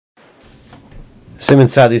Simon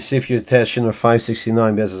Tzadi Sifyu Teshin or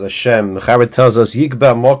 569 Bezos Hashem. Mechaber tells us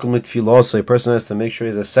Yikba Mokum Litfilos. A person has to make sure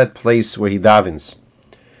he has a set place where he davens.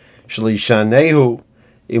 Shalishanehu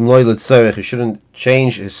Imloy Litzerich. He shouldn't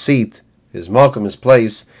change his seat, his Mokum, his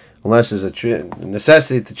place, unless there's a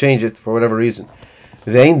necessity to change it for whatever reason.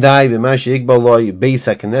 Vein Dai B'Mashi Yikba Loy Beis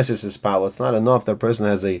HaKnesses is Pal. It's not enough that a person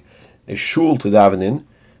has a shul to daven in.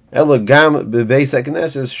 Elagam Beis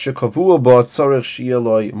HaKnesses Shekavua Ba Tzarich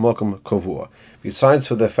Shieloi Mokum Kavua. Besides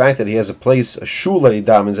for the fact that he has a place, a shul that he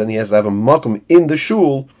davens, and he has to have a makom in the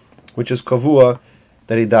shul, which is kavua,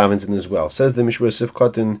 that he davens in as well. Says the Mishra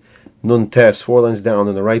Sifkat in Nun Tes, 4 lines down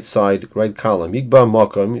on the right side, right column. Yigba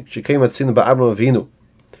makom, shekayim atzinu ba'Avram Avinu.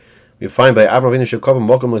 We find by Avram Avinu shekavim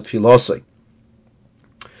makom l'tfilosai.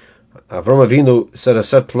 Avram Avinu set a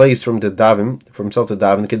set place from himself to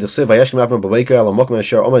daven. K'dichsev vayeshkim Avram b'veiker ala makom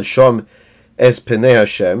asher omad sham es penei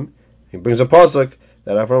Hashem. He brings a pasuk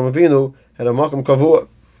that Avram Avinu had a makom kavua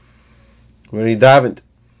where he davened.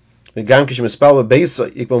 So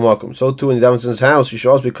too when he davens in his house, you should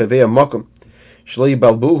also be kaveh makom. Shloi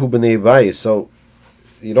balbuhu b'nei bayis. So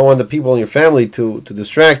you don't want the people in your family to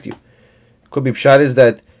distract you. Could be pshat is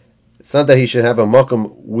that it's not that he should have a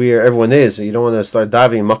makom where everyone is. You don't want to start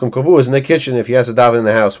davening. Makom kavua is in the kitchen if he has to daven in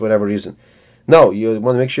the house for whatever reason. No, you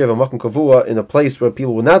want to make sure you have a makom kavua in a place where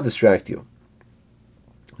people will not distract you.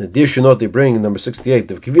 The Dir Shunot they bring in number 68.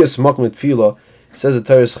 The Kiviyas Makom Tefillah says the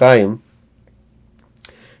Teres Chaim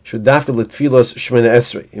should dafka l'tfilas Shemana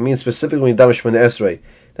Esrei. It means specifically when you daven Shemana Esrei.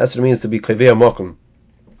 That's what it means to be Kiviyah Makom.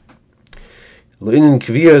 In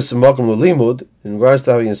Kiviyas Makom L'Limud, in regards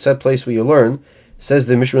to having a set place where you learn, says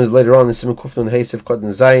the Mishnah later on in Simon Kufnan Heisef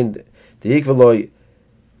Koden Zayin the Yikvaloi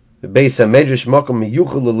Beis HaMedrash Makom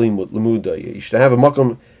Miyuchel L'Limuda. You should have a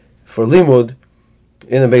Makom for Limud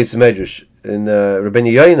in the Beis HaMedrash. In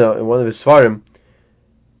Rabbeinu Yoina, in one of his Sfarim,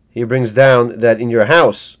 he brings down that in your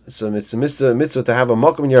house, so it's a mitzvah to have a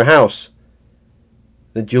makom in your house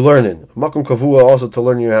that you learn in. A makom kavua also to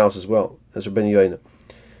learn in your house as well, as Rabbeinu Yoina.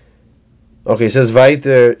 Okay, it says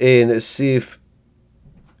weiter in Sif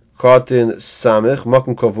Katin Samich,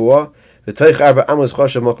 makom kavua, v'toich arba amos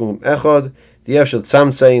choshev makom echad, the Yevshel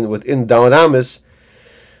Tzamtzein within Dalad Amos,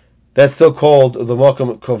 that's still called the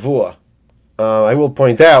makom kavua. I will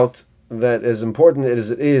point out that as important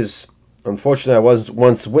as it is, unfortunately I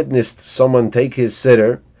once witnessed someone take his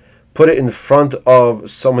sitter, put it in front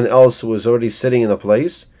of someone else who was already sitting in a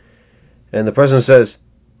place, and the person says,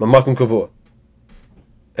 Mamakum kavua.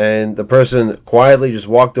 And the person quietly just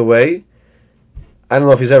walked away. I don't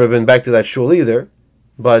know if he's ever been back to that shul either,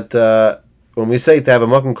 but when we say to have a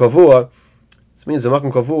makum kavua, this means a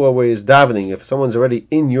makum kavua where he's davening. If someone's already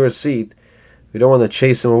in your seat, we don't want to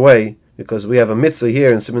chase him away, because we have a mitzvah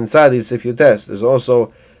here in Simon Tzadi if you test. There's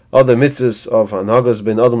also other mitzvahs of Hanagos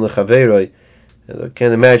ben Adam lechaveroi. I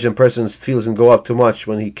can't imagine a person's tefillah can go up too much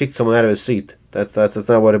when he kicked someone out of his seat. That's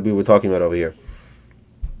not what we were talking about over here.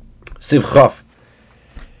 Siv Chaf.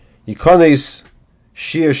 Yikonis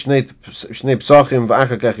shir shnei psachim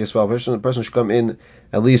v'achakach yisrael. A person should come in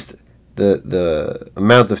at least the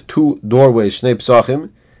amount of 2 doorways, shnei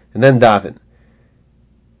psachim, and then daven.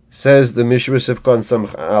 Says the Mishra Sifkon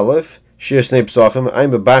Samach Aleph, Shir Snei Psachim,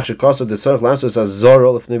 I'm a bach shekasa desarch lansos azora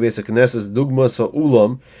lefnei beis haknesses dugmas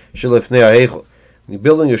ha'ulam shelefnei ha'heichel. When you're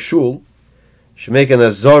building a shul, you should make an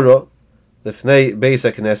azora lefnei beis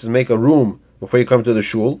haknesses, make a room before you come to the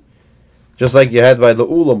shul, just like you had by the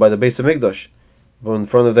ulam, by the Beis HaMikdash, in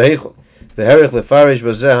front of the heichel. V'herich lefarish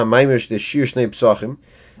bazeh ha'maimish de shir Snei Psachim,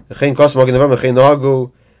 v'chein kos magen nevar v'chein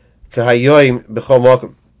nahagu kahayoim b'chol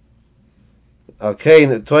makom. The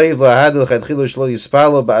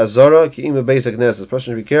person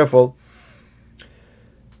should be careful.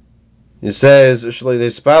 He says, shouldn't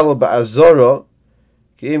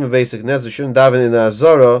daven in the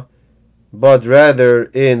azara, but rather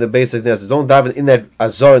in the basic knesset. Don't daven in that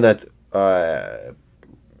azara, in that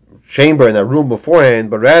chamber, in that room beforehand,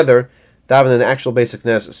 but rather daven in the actual basic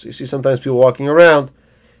knesset. You see sometimes people walking around, you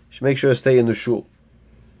should make sure to stay in the shul.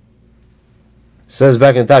 Says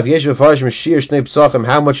back in Tav, Yesh v'farshim shir shnei psachim.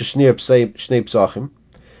 How much is shnei psachim?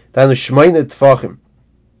 Tanu shmeine tfachim.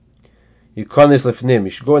 Yikonis lefnim. You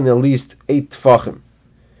should go in at least 8 tfachim.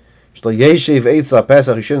 Shlo yeshiv eitz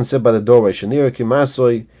Pesach. You shouldn't sit by the doorway. Shenir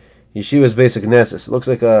kimasoi yeshiva's basic nesses. It looks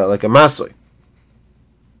like a masoi.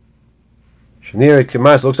 Shenir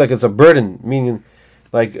kimas looks like it's a burden, meaning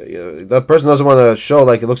like that person doesn't want to show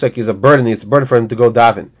like it looks like he's a burden. It's a burden for him to go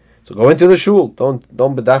daven. So go into the shul. Don't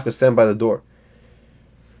bedafka stand by the door.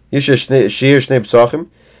 Shir shnei psachim.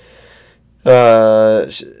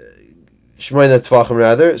 Shmoyna Tvachim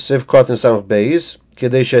rather, Siv Kotan Samach Beis,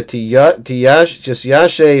 Kadesha Tiyash, just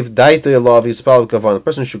Yashev, Daito Yalav, Yispal Kavan. The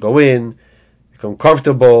person should go in, become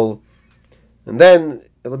comfortable, and then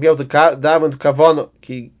it'll be able to daven to Kavan,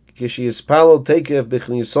 Ki Kishi Yispal, Tekev,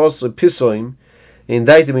 Bichin Yisos, Pisoim, in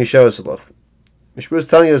Daito Mishawasalach. Mishpur is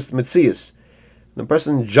telling us Metzias. The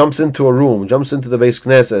person jumps into a room, jumps into the Beis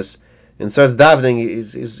Knesses, and starts davening.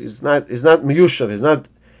 He's not miyushav. He's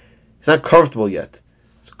not comfortable yet.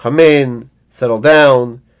 So come in, settle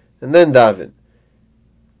down, and then daven.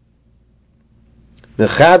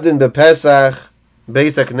 Mechadin bePesach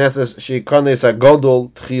Beis Knesses sheikones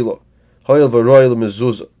agodol tchilo hoyel v'royel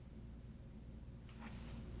mezuzah.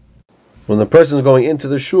 When the person is going into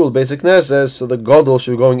the shul, Beis Knesses, so the godol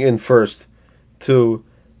should be going in first to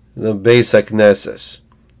the Beis Knesses.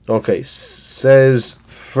 Okay, says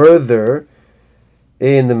further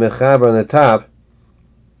in the Mechaber on the top,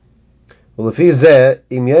 if your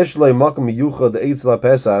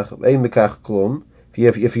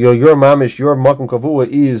mamish, your makom kavua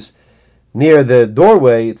is near the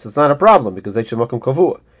doorway, it's not a problem because they should makom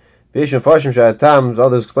kavua.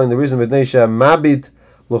 Others explain the reason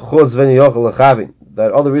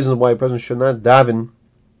that other reasons why a person should not daven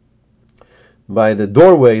by the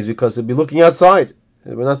doorway is because he'll be looking outside.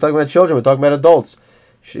 We're not talking about children, we're talking about adults.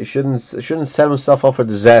 He shouldn't set himself up for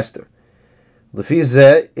disaster. So according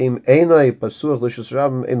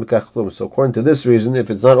to this reason, if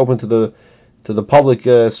it's not open to the public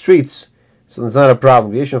streets, so it's not a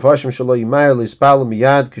problem.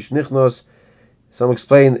 Some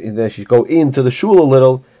explain that she go into the shul a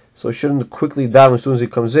little, so he shouldn't quickly daven as soon as he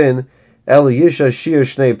comes in. But he should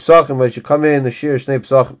come in the shir shnei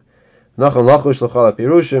psachim.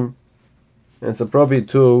 And it's appropriate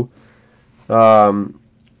to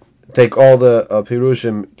take all the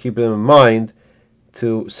pirushim, keep them in mind,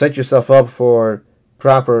 to set yourself up for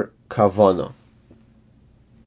proper kavanah.